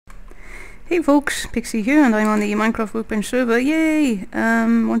Hey folks, Pixie here, and I'm on the Minecraft Workbench server. Yay!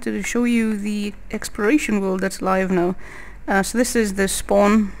 Wanted to show you the exploration world that's live now. So this is the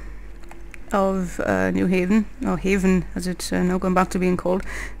spawn of New Haven, or Haven as it's now gone back to being called.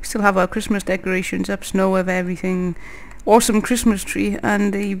 We still have our Christmas decorations up, snow of everything, awesome Christmas tree,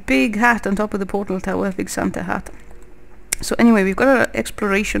 and a big hat on top of the portal tower, big Santa hat. So anyway, we've got our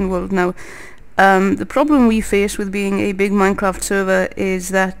exploration world now. The problem we face with being a big Minecraft server is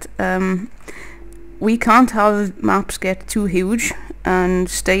that we can't have maps get too huge and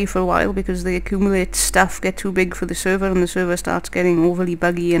stay for a while because they accumulate stuff, get too big for the server, and the server starts getting overly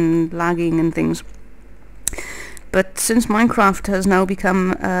buggy and lagging and things. But since Minecraft has now become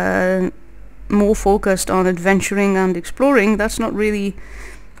more focused on adventuring and exploring, that's not really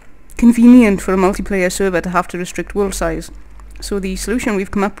convenient for a multiplayer server to have to restrict world size. So the solution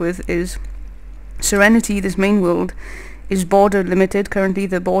we've come up with is Serenity, this main world, is border limited. Currently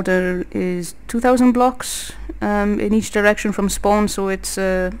the border is 2,000 blocks in each direction from spawn, so it's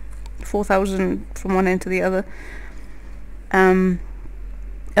 4,000 from one end to the other. And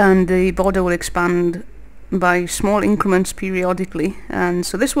the border will expand by small increments periodically, and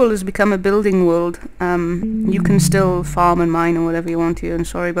so this world has become a building world. You can still farm and mine or whatever you want here, and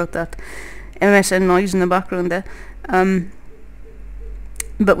sorry about that MSN noise in the background there.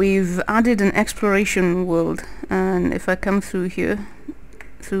 But we've added an exploration world, and if I come through here,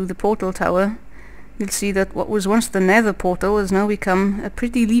 through the portal tower, you'll see that what was once the nether portal has now become a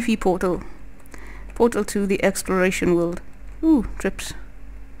pretty leafy portal. Portal to the exploration world. Ooh, trips.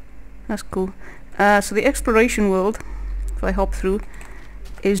 That's cool. So the exploration world, if I hop through,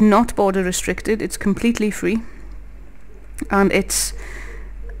 is not border restricted, it's completely free. And it's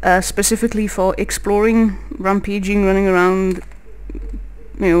specifically for exploring, rampaging, running around,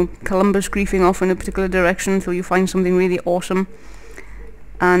 you know, Columbus griefing off in a particular direction until you find something really awesome,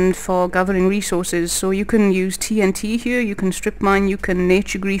 and for gathering resources. So you can use TNT here, you can strip mine, you can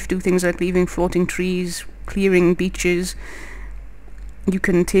nature grief, do things like leaving floating trees, clearing beaches, you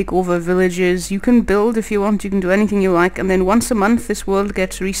can take over villages, you can build if you want, you can do anything you like, and then once a month this world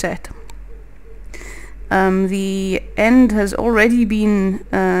gets reset. The end has already been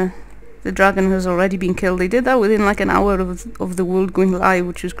the dragon has already been killed. They did that within like an hour of the world going live,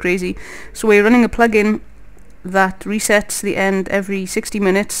 which is crazy. So we're running a plugin that resets the end every 60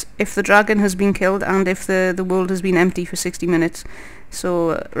 minutes if the dragon has been killed and if the world has been empty for 60 minutes.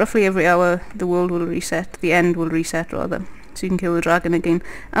 So roughly every hour the world will reset, the end will reset rather, so you can kill the dragon again.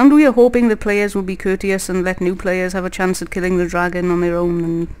 And we are hoping the players will be courteous and let new players have a chance at killing the dragon on their own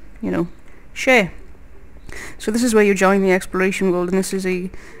and, you know, share. So this is where you join the exploration world, and this is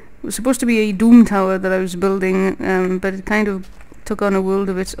it was supposed to be a doom tower that I was building, but it kind of took on a world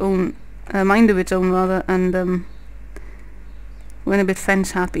of its own, mind of its own rather, and went a bit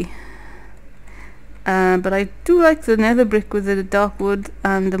fence happy. But I do like the nether brick with the dark wood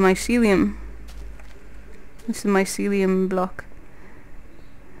and the mycelium. This is the mycelium block,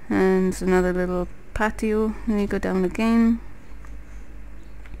 and it's another little patio, and you go down again,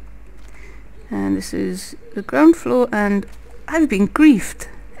 and this is the ground floor, and I've been griefed.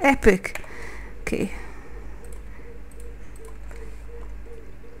 Epic. Okay.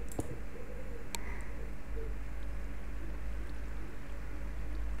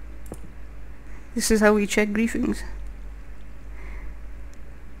 This is how we check griefings.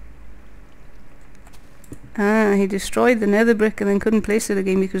 He destroyed the nether brick and then couldn't place it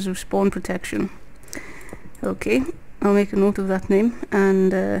again because of spawn protection. Okay, I'll make a note of that name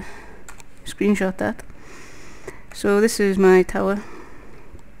and screenshot that. So this is my tower.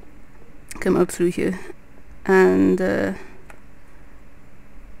 Come out through here, and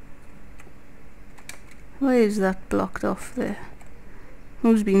why is that blocked off there?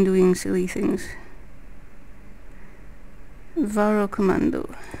 Who's been doing silly things? Varo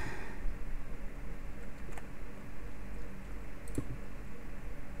Commando.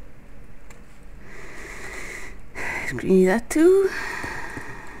 Screen that too.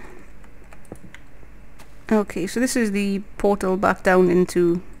 Okay, so this is the portal back down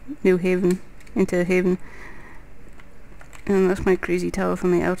into New Haven, into Haven, and that's my crazy tower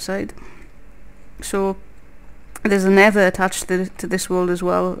from the outside. So there's a nether attached to this world as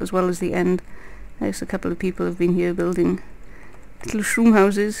well as the end. There's a couple of people have been here building little shroom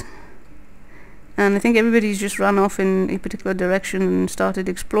houses, and I think everybody's just ran off in a particular direction and started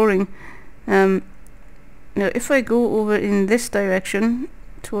exploring. Now if I go over in this direction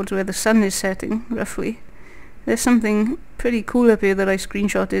towards where the sun is setting roughly, there's something pretty cool up here that I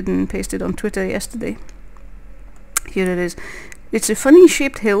screenshotted and pasted on Twitter yesterday. Here it is. It's a funny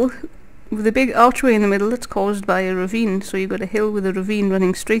shaped hill with a big archway in the middle that's caused by a ravine. So you've got a hill with a ravine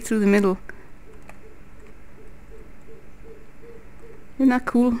running straight through the middle Isn't that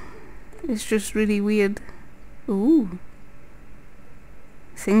cool? It's just really weird. Ooh.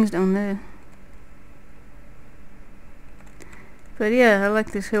 Things down there. But yeah, I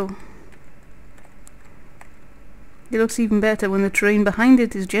like this hill. It looks even better when the terrain behind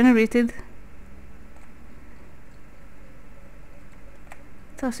it is generated.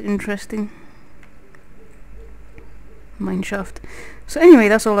 That's interesting. Mineshaft. So anyway,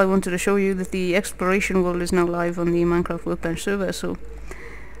 that's all I wanted to show you, that the exploration world is now live on the Minecraft Workbench server, so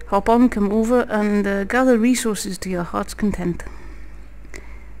hop on, come over and gather resources to your heart's content.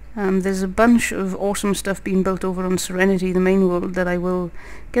 There's a bunch of awesome stuff being built over on Serenity, the main world, that I will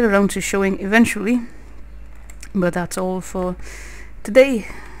get around to showing eventually. But that's all for today.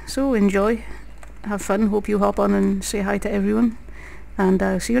 So enjoy, have fun, hope you hop on and say hi to everyone,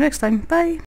 and see you next time. Bye!